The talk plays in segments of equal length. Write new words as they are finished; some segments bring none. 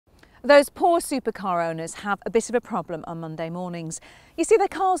Those poor supercar owners have a bit of a problem on Monday mornings. You see, their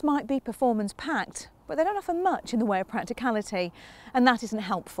cars might be performance packed, but they don't offer much in the way of practicality, and that isn't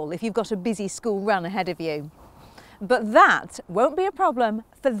helpful if you've got a busy school run ahead of you. But that won't be a problem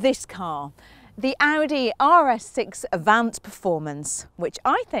for this car, the Audi RS6 Avant Performance, which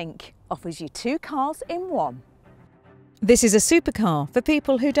I think offers you two cars in one. This is a supercar for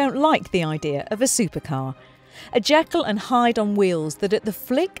people who don't like the idea of a supercar. A Jekyll and Hyde on wheels that at the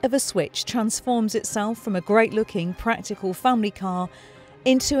flick of a switch transforms itself from a great-looking, practical family car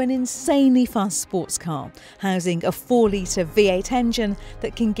into an insanely fast sports car, housing a 4-litre V8 engine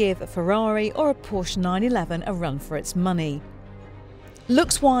that can give a Ferrari or a Porsche 911 a run for its money.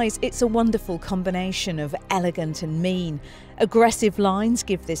 Looks-wise, it's a wonderful combination of elegant and mean. Aggressive lines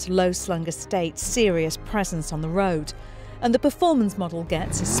give this low-slung estate serious presence on the road, and the performance model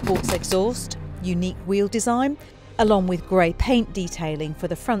gets a sports exhaust, unique wheel design, along with grey paint detailing for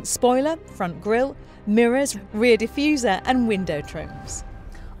the front spoiler, front grille, mirrors, rear diffuser and window trims.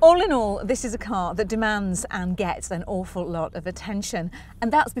 All in all, this is a car that demands and gets an awful lot of attention,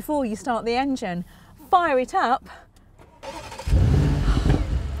 and that's before you start the engine. Fire it up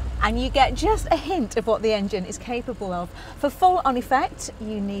and you get just a hint of what the engine is capable of. For full-on effect,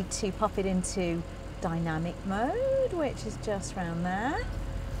 you need to pop it into dynamic mode, which is just round there.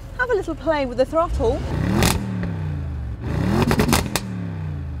 Have a little play with the throttle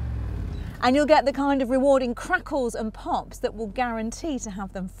and you'll get the kind of rewarding crackles and pops that will guarantee to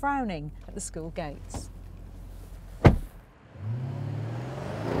have them frowning at the school gates.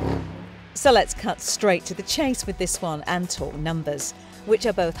 So let's cut straight to the chase with this one and talk numbers, which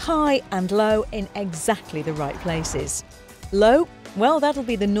are both high and low in exactly the right places. Low? Well, that'll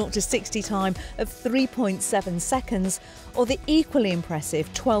be the 0 to 60 time of 3.7 seconds, or the equally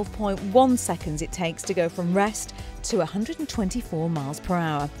impressive 12.1 seconds it takes to go from rest to 124 miles per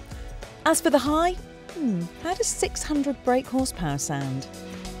hour. As for the high, how does 600 brake horsepower sound?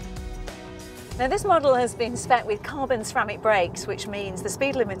 Now, this model has been spec with carbon ceramic brakes, which means the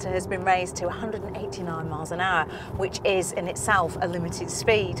speed limiter has been raised to 189 miles an hour, which is in itself a limited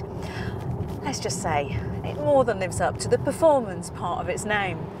speed. Let's just say it more than lives up to the performance part of its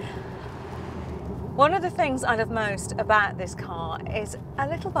name. One of the things I love most about this car is a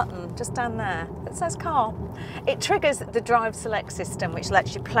little button just down there that says car. It triggers the drive select system, which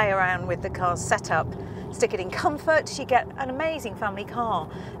lets you play around with the car's setup. Stick it in comfort, you get an amazing family car.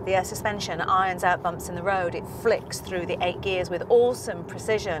 The air suspension irons out bumps in the road, it flicks through the 8 gears with awesome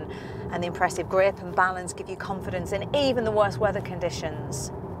precision, and the impressive grip and balance give you confidence in even the worst weather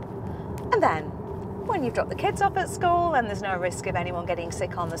conditions. And then, when you've dropped the kids off at school and there's no risk of anyone getting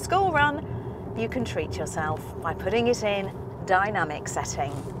sick on the school run, you can treat yourself by putting it in dynamic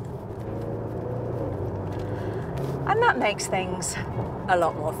setting. And that makes things a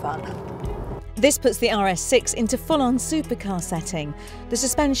lot more fun. This puts the RS6 into full-on supercar setting. The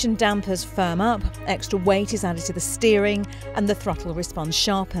suspension dampers firm up, extra weight is added to the steering, and the throttle response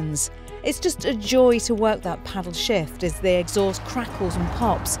sharpens. It's just a joy to work that paddle shift as the exhaust crackles and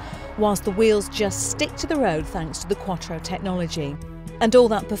pops, whilst the wheels just stick to the road thanks to the Quattro technology. And all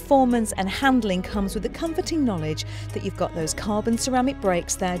that performance and handling comes with the comforting knowledge that you've got those carbon ceramic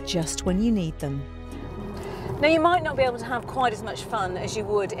brakes there just when you need them. Now, you might not be able to have quite as much fun as you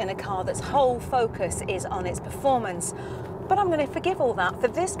would in a car that's whole focus is on its performance, but I'm going to forgive all that for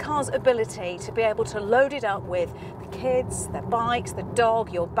this car's ability to be able to load it up with the kids, their bikes, the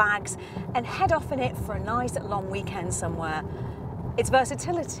dog, your bags, and head off in it for a nice long weekend somewhere. Its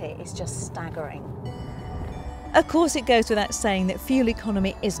versatility is just staggering. Of course, it goes without saying that fuel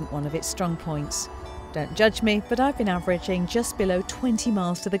economy isn't one of its strong points. Don't judge me, but I've been averaging just below 20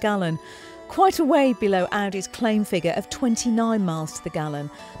 miles to the gallon, quite a way below Audi's claim figure of 29 miles to the gallon.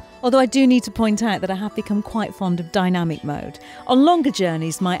 Although I do need to point out that I have become quite fond of dynamic mode. On longer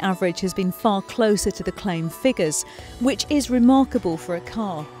journeys, my average has been far closer to the claim figures, which is remarkable for a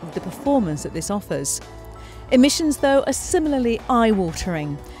car with the performance that this offers. Emissions, though, are similarly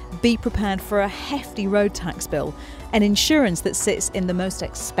eye-watering. Be prepared for a hefty road tax bill and insurance that sits in the most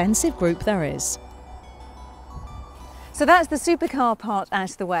expensive group there is. So that's the supercar part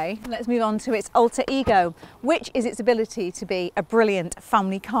out of the way. Let's move on to its alter ego, which is its ability to be a brilliant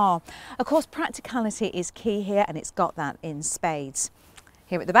family car. Of course, practicality is key here, and it's got that in spades.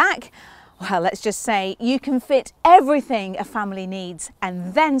 Here at the back, well, let's just say you can fit everything a family needs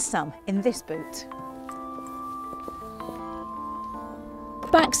and then some in this boot.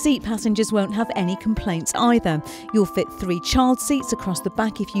 Back seat passengers won't have any complaints either. You'll fit 3 child seats across the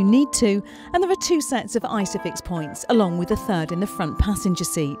back if you need to, and there are 2 sets of ISOFIX points, along with a third in the front passenger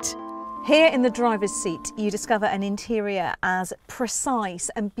seat. Here in the driver's seat, you discover an interior as precise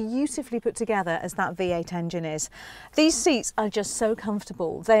and beautifully put together as that V8 engine is. These seats are just so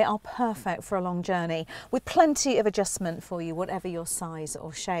comfortable. They are perfect for a long journey, with plenty of adjustment for you, whatever your size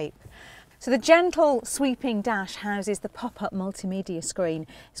or shape. So the gentle sweeping dash houses the pop-up multimedia screen.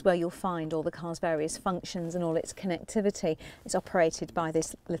 It's where you'll find all the car's various functions and all its connectivity. It's operated by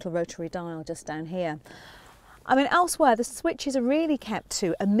this little rotary dial just down here. I mean, elsewhere the switches are really kept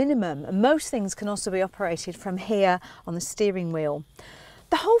to a minimum, and most things can also be operated from here on the steering wheel.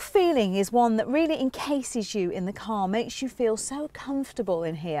 The whole feeling is one that really encases you in the car, makes you feel so comfortable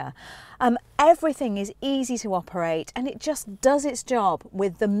in here. Everything is easy to operate and it just does its job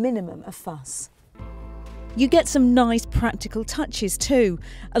with the minimum of fuss. You get some nice practical touches too.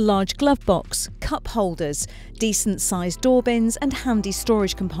 A large glove box, cup holders, decent sized door bins and handy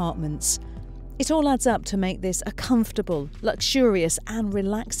storage compartments. It all adds up to make this a comfortable, luxurious and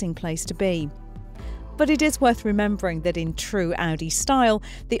relaxing place to be. But it is worth remembering that in true Audi style,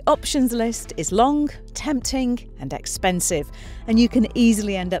 the options list is long, tempting and expensive, and you can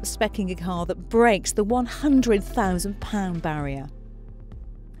easily end up speccing a car that breaks the £100,000 barrier.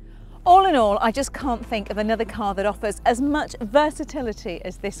 All in all, I just can't think of another car that offers as much versatility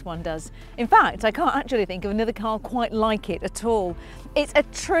as this one does. In fact, I can't actually think of another car quite like it at all. It's a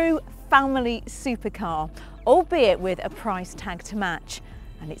true family supercar, albeit with a price tag to match,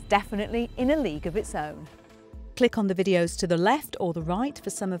 and it's definitely in a league of its own. Click on the videos to the left or the right for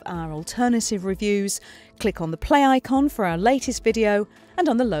some of our alternative reviews, click on the play icon for our latest video and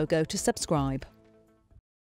on the logo to subscribe.